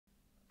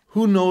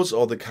Who knows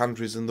all the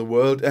countries in the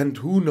world and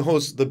who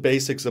knows the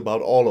basics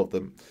about all of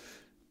them?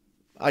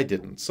 I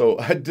didn't. So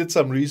I did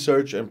some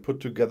research and put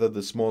together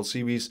this small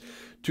series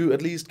to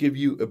at least give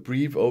you a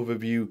brief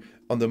overview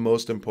on the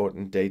most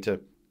important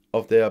data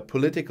of their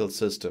political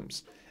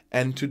systems.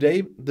 And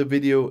today the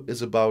video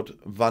is about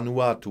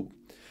Vanuatu.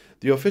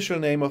 The official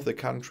name of the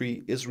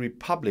country is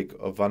Republic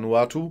of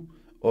Vanuatu,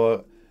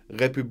 or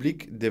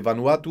République de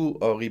Vanuatu,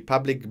 or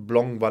Republic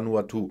Blanc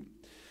Vanuatu.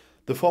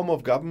 The form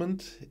of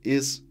government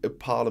is a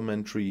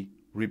parliamentary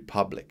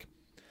republic.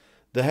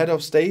 The head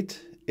of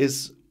state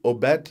is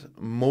Obed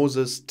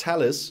Moses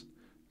Tallis,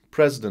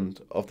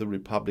 President of the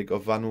Republic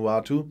of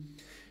Vanuatu.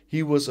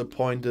 He was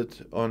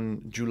appointed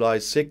on July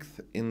 6th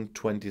in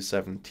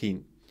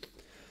 2017.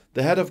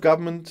 The head of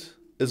government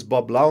is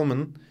Bob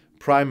Lauman,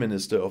 Prime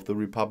Minister of the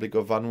Republic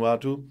of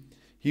Vanuatu.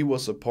 He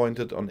was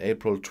appointed on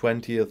April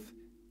 20th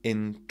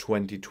in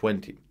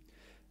 2020.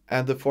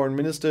 And the Foreign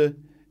Minister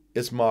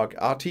is Mark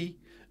Arty,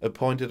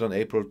 appointed on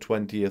April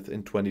 20th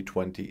in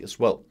 2020 as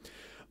well.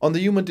 On the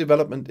Human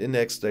Development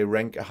Index, they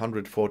rank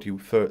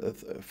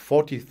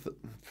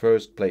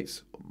 141st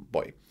place.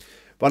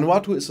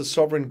 Vanuatu is a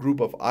sovereign group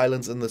of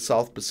islands in the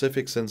South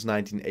Pacific since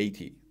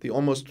 1980. The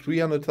almost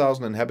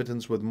 300,000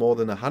 inhabitants with more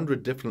than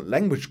 100 different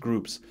language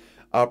groups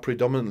are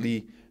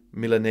predominantly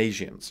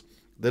Melanesians.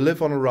 They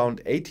live on around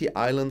 80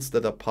 islands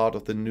that are part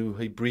of the New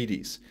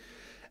Hebrides.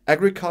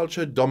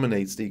 Agriculture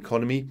dominates the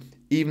economy,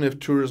 even if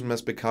tourism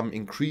has become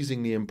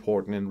increasingly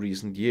important in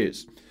recent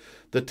years.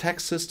 The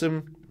tax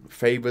system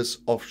favors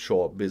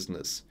offshore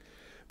business.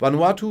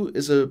 Vanuatu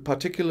is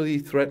particularly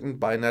threatened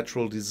by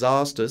natural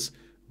disasters,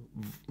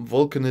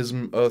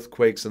 volcanism,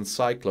 earthquakes and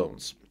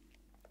cyclones.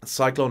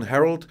 Cyclone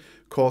Harold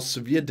caused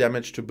severe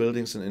damage to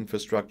buildings and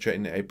infrastructure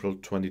in April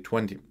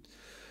 2020.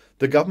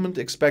 The government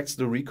expects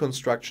the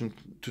reconstruction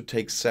to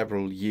take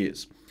several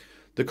years.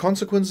 The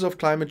consequences of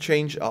climate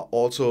change are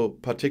also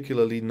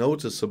particularly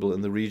noticeable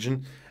in the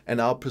region and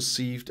are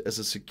perceived as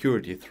a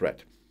security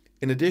threat.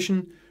 In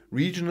addition,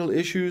 regional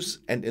issues,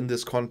 and in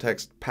this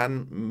context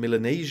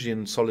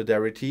pan-Melanesian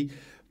solidarity,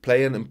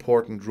 play an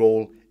important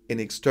role in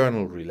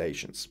external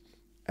relations.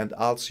 And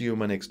I'll see you in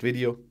my next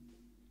video.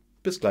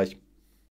 Bis gleich.